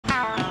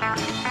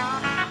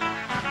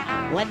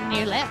When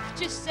you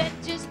left, you said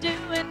just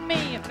doing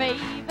me a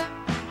favor.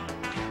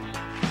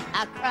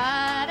 I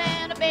cried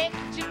and I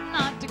begged you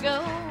not to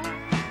go.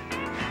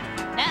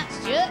 Now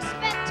it's just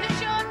been 2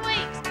 short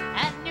weeks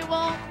and you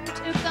want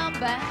to come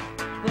back,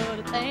 but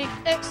I think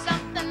there's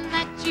something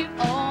that you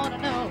ought to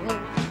know.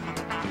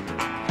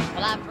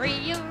 Well, I've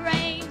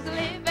rearranged the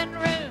living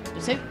room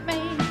to suit me.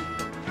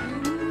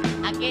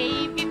 I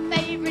gave your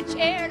favorite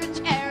chair to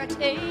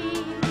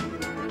charity,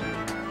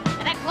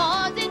 and that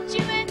closet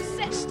you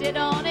insisted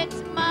on,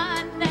 it's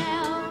mine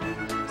now.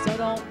 So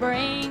don't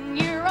bring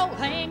your old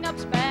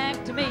hang-ups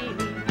back to me.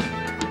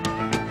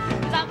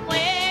 'Cause I'm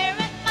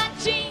wearing my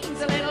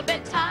jeans a little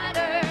bit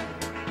tighter,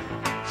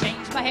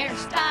 changed my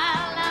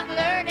hairstyle, I'm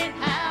learning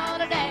how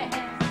to dance.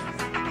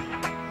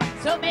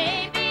 So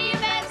maybe you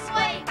best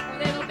wait a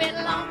little bit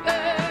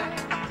longer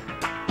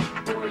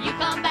before you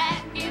come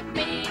back, give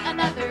me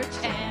another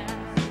chance.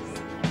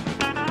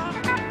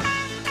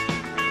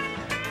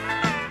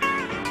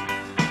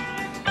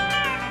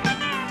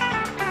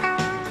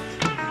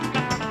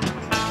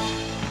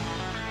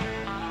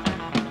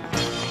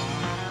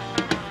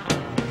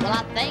 Well,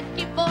 I thank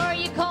you for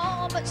your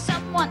call, but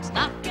someone's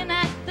knocking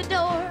at the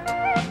door,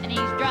 and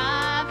he's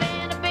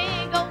driving a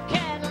big old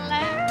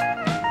Cadillac.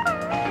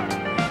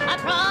 I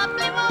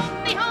probably won't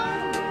be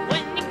home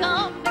when you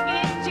come to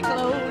get your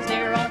clothes.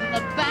 They're on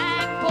the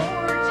back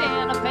porch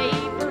in a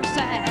paper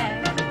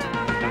sack.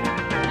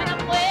 And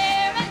I'm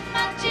wearing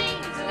my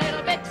jeans a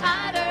little bit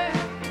tighter,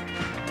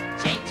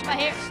 changed my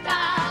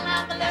hairstyle.